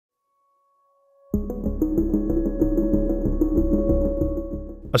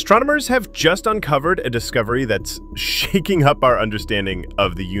Astronomers have just uncovered a discovery that's shaking up our understanding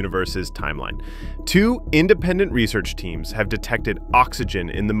of the universe's timeline. Two independent research teams have detected oxygen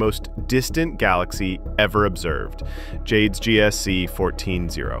in the most distant galaxy ever observed, JADE's GSC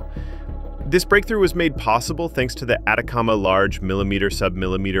 14-0. This breakthrough was made possible thanks to the Atacama Large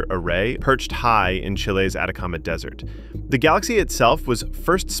Millimeter-Submillimeter Array perched high in Chile's Atacama Desert. The galaxy itself was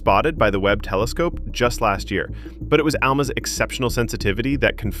first spotted by the Webb Telescope just last year, but it was ALMA's exceptional sensitivity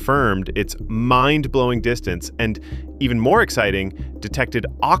that confirmed its mind-blowing distance and, even more exciting, detected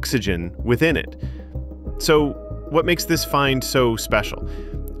oxygen within it. So, what makes this find so special?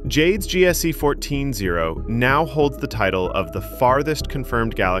 JADE's GSC 14-0 now holds the title of the farthest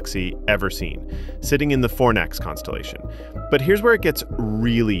confirmed galaxy ever seen, sitting in the Fornax constellation. But here's where it gets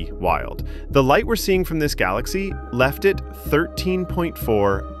really wild. The light we're seeing from this galaxy left it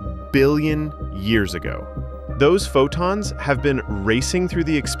 13.4 billion years ago. Those photons have been racing through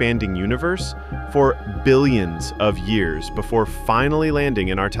the expanding universe for billions of years before finally landing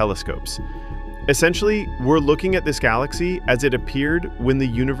in our telescopes. Essentially, we're looking at this galaxy as it appeared when the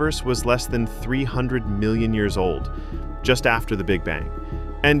universe was less than 300 million years old, just after the Big Bang.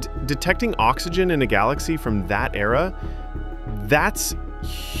 And detecting oxygen in a galaxy from that era, that's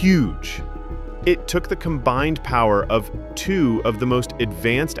huge. It took the combined power of two of the most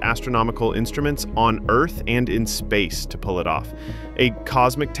advanced astronomical instruments on Earth and in space to pull it off. A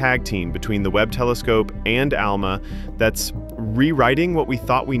cosmic tag team between the Webb Telescope and ALMA that's rewriting what we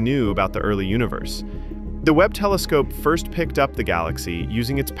thought we knew about the early universe. The Webb Telescope first picked up the galaxy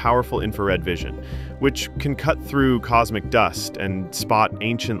using its powerful infrared vision, which can cut through cosmic dust and spot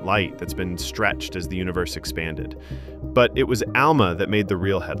ancient light that's been stretched as the universe expanded. But it was ALMA that made the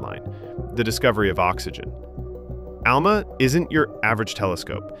real headline, the discovery of oxygen. ALMA isn't your average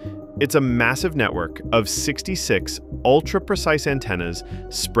telescope. It's a massive network of 66 ultra-precise antennas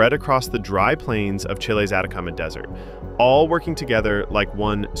spread across the dry plains of Chile's Atacama Desert, all working together like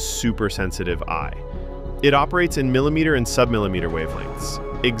one super-sensitive eye. It operates in millimeter and submillimeter wavelengths,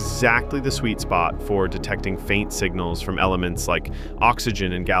 exactly the sweet spot for detecting faint signals from elements like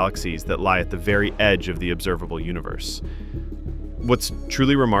oxygen in galaxies that lie at the very edge of the observable universe. What's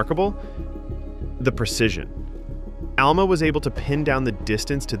truly remarkable? The precision. ALMA was able to pin down the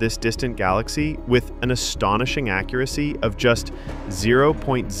distance to this distant galaxy with an astonishing accuracy of just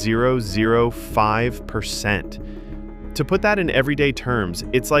 0.005%. To put that in everyday terms,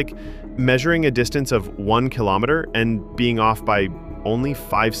 it's like measuring a distance of 1 kilometer and being off by only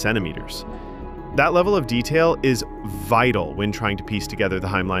 5 centimeters. That level of detail is vital when trying to piece together the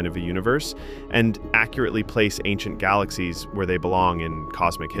timeline of a universe and accurately place ancient galaxies where they belong in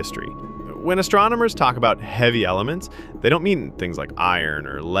cosmic history. When astronomers talk about heavy elements, they don't mean things like iron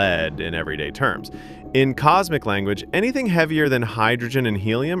or lead in everyday terms. In cosmic language, anything heavier than hydrogen and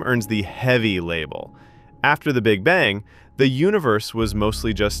helium earns the heavy label. After the Big Bang, the universe was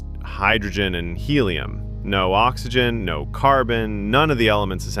mostly just hydrogen and helium. No oxygen, no carbon, none of the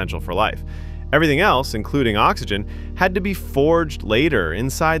elements essential for life. Everything else, including oxygen, had to be forged later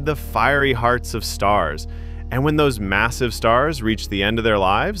inside the fiery hearts of stars. And when those massive stars reached the end of their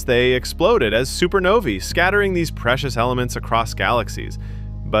lives, they exploded as supernovae, scattering these precious elements across galaxies.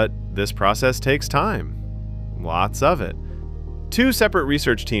 But this process takes time. Lots of it. Two separate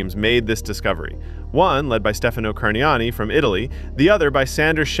research teams made this discovery. One led by Stefano Carniani from Italy, the other by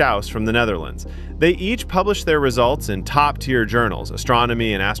Sander Schaus from the Netherlands. They each published their results in top-tier journals,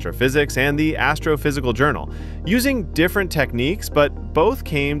 Astronomy and Astrophysics and the Astrophysical Journal, using different techniques, but both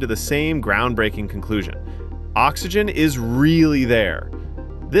came to the same groundbreaking conclusion. Oxygen is really there.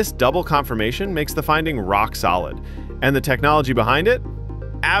 This double confirmation makes the finding rock solid, and the technology behind it?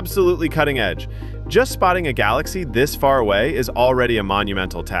 Absolutely cutting edge. Just spotting a galaxy this far away is already a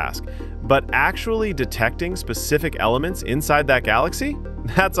monumental task, but actually detecting specific elements inside that galaxy?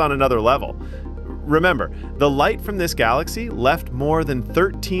 That's on another level. Remember, the light from this galaxy left more than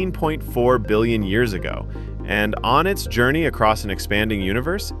 13.4 billion years ago, and on its journey across an expanding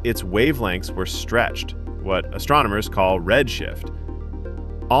universe, its wavelengths were stretched, what astronomers call redshift.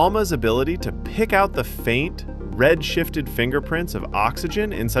 ALMA's ability to pick out the faint, red-shifted fingerprints of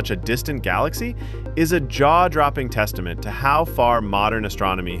oxygen in such a distant galaxy is a jaw-dropping testament to how far modern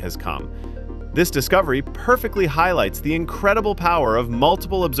astronomy has come. This discovery perfectly highlights the incredible power of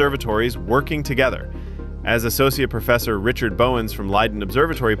multiple observatories working together. As Associate Professor Richard Bowens from Leiden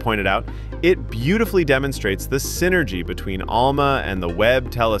Observatory pointed out, it beautifully demonstrates the synergy between ALMA and the Webb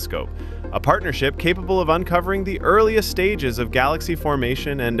Telescope, a partnership capable of uncovering the earliest stages of galaxy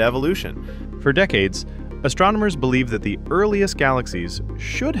formation and evolution. For decades, astronomers believe that the earliest galaxies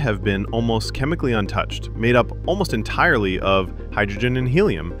should have been almost chemically untouched, made up almost entirely of hydrogen and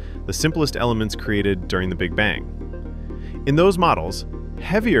helium, the simplest elements created during the Big Bang. In those models,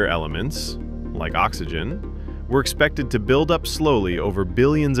 heavier elements, like oxygen, were expected to build up slowly over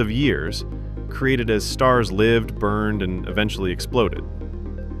billions of years, created as stars lived, burned, and eventually exploded.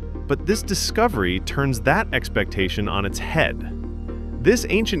 But this discovery turns that expectation on its head. This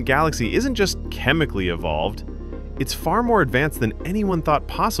ancient galaxy isn't just chemically evolved, it's far more advanced than anyone thought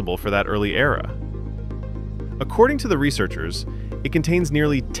possible for that early era. According to the researchers, it contains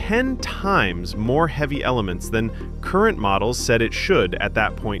nearly 10 times more heavy elements than current models said it should at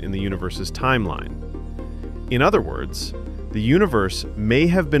that point in the universe's timeline. In other words, the universe may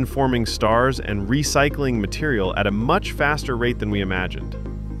have been forming stars and recycling material at a much faster rate than we imagined.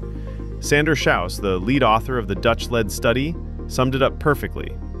 Sander Schaus, the lead author of the Dutch-led study, summed it up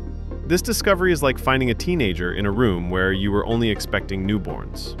perfectly. This discovery is like finding a teenager in a room where you were only expecting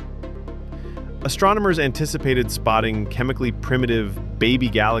newborns. Astronomers anticipated spotting chemically primitive baby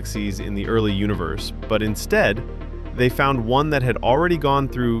galaxies in the early universe, but instead, they found one that had already gone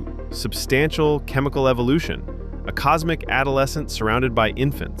through substantial chemical evolution, a cosmic adolescent surrounded by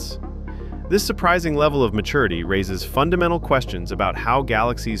infants. This surprising level of maturity raises fundamental questions about how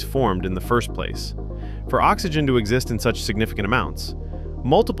galaxies formed in the first place. For oxygen to exist in such significant amounts,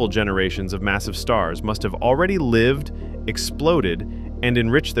 multiple generations of massive stars must have already lived, exploded, and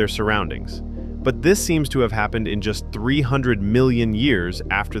enriched their surroundings. But this seems to have happened in just 300 million years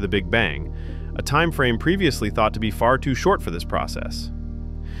after the Big Bang, a time frame previously thought to be far too short for this process.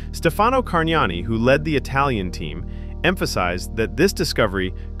 Stefano Carniani, who led the Italian team, emphasized that this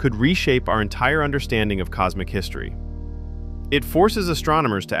discovery could reshape our entire understanding of cosmic history. It forces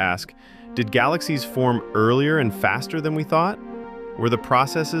astronomers to ask, did galaxies form earlier and faster than we thought? Were the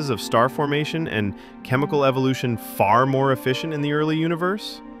processes of star formation and chemical evolution far more efficient in the early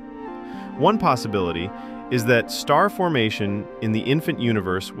universe? One possibility is that star formation in the infant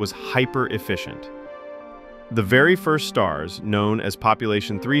universe was hyper-efficient. The very first stars, known as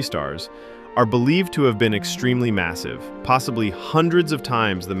population 3 stars, are believed to have been extremely massive, possibly hundreds of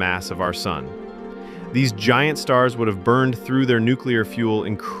times the mass of our Sun. These giant stars would have burned through their nuclear fuel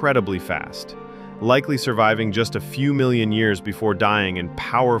incredibly fast, likely surviving just a few million years before dying in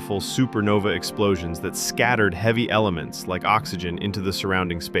powerful supernova explosions that scattered heavy elements like oxygen into the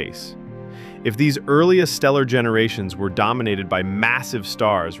surrounding space. If these earliest stellar generations were dominated by massive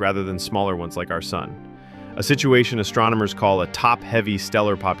stars rather than smaller ones like our Sun, a situation astronomers call a top-heavy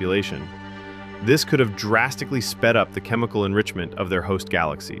stellar population, this could have drastically sped up the chemical enrichment of their host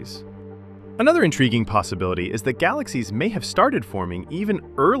galaxies. Another intriguing possibility is that galaxies may have started forming even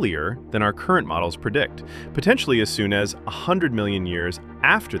earlier than our current models predict, potentially as soon as 100 million years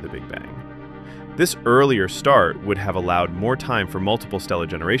after the Big Bang. This earlier start would have allowed more time for multiple stellar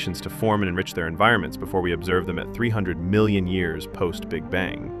generations to form and enrich their environments before we observe them at 300 million years post-Big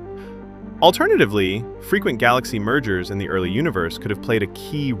Bang. Alternatively, frequent galaxy mergers in the early universe could have played a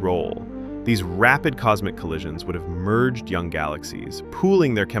key role. These rapid cosmic collisions would have merged young galaxies,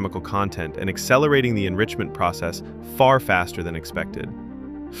 pooling their chemical content and accelerating the enrichment process far faster than expected.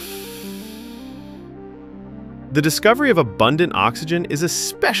 The discovery of abundant oxygen is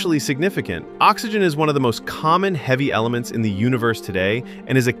especially significant. Oxygen is one of the most common heavy elements in the universe today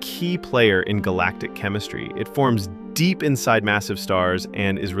and is a key player in galactic chemistry. It forms deep inside massive stars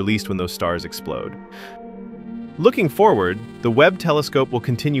and is released when those stars explode. Looking forward, the Webb Telescope will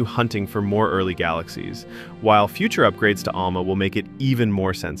continue hunting for more early galaxies, while future upgrades to ALMA will make it even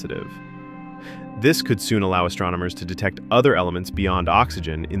more sensitive. This could soon allow astronomers to detect other elements beyond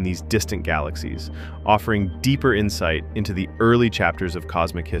oxygen in these distant galaxies, offering deeper insight into the early chapters of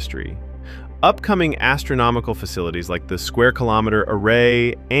cosmic history. Upcoming astronomical facilities like the Square Kilometer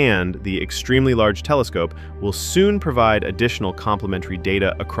Array and the Extremely Large Telescope will soon provide additional complementary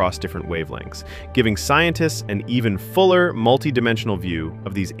data across different wavelengths, giving scientists an even fuller, multi-dimensional view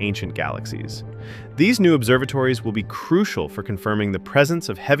of these ancient galaxies. These new observatories will be crucial for confirming the presence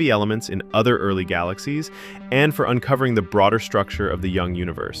of heavy elements in other early galaxies and for uncovering the broader structure of the young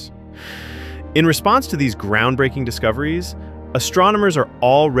universe. In response to these groundbreaking discoveries, astronomers are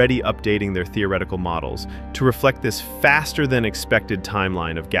already updating their theoretical models to reflect this faster-than-expected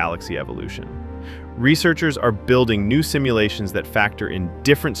timeline of galaxy evolution. Researchers are building new simulations that factor in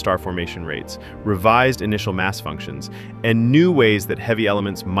different star formation rates, revised initial mass functions, and new ways that heavy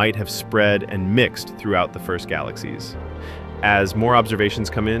elements might have spread and mixed throughout the first galaxies. As more observations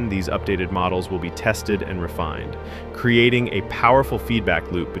come in, these updated models will be tested and refined, creating a powerful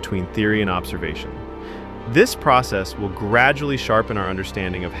feedback loop between theory and observation. This process will gradually sharpen our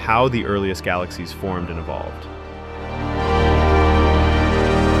understanding of how the earliest galaxies formed and evolved.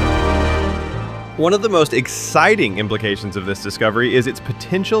 One of the most exciting implications of this discovery is its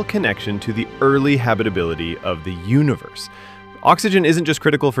potential connection to the early habitability of the universe. Oxygen isn't just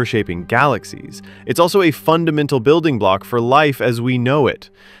critical for shaping galaxies, it's also a fundamental building block for life as we know it.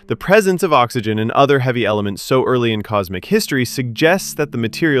 The presence of oxygen and other heavy elements so early in cosmic history suggests that the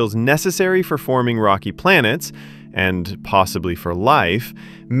materials necessary for forming rocky planets, and possibly for life,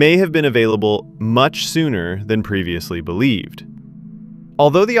 may have been available much sooner than previously believed.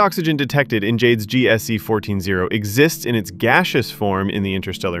 Although the oxygen detected in JADE's GSE 140 exists in its gaseous form in the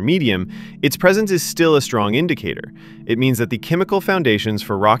interstellar medium, its presence is still a strong indicator. It means that the chemical foundations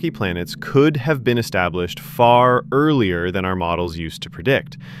for rocky planets could have been established far earlier than our models used to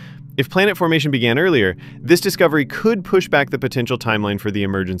predict. If planet formation began earlier, this discovery could push back the potential timeline for the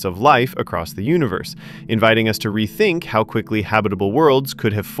emergence of life across the universe, inviting us to rethink how quickly habitable worlds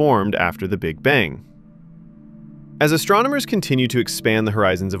could have formed after the Big Bang. As astronomers continue to expand the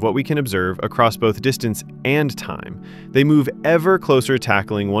horizons of what we can observe across both distance and time, they move ever closer to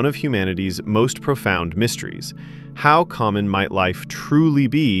tackling one of humanity's most profound mysteries: how common might life truly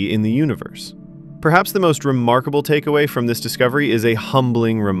be in the universe? Perhaps the most remarkable takeaway from this discovery is a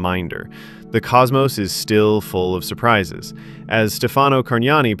humbling reminder. The cosmos is still full of surprises. As Stefano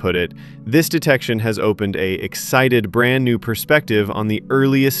Cargnani put it, this detection has opened an excited brand new perspective on the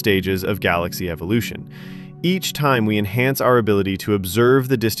earliest stages of galaxy evolution. Each time we enhance our ability to observe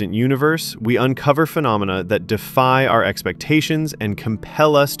the distant universe, we uncover phenomena that defy our expectations and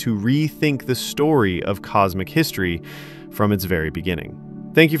compel us to rethink the story of cosmic history from its very beginning.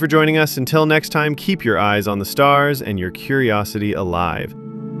 Thank you for joining us. Until next time, keep your eyes on the stars and your curiosity alive.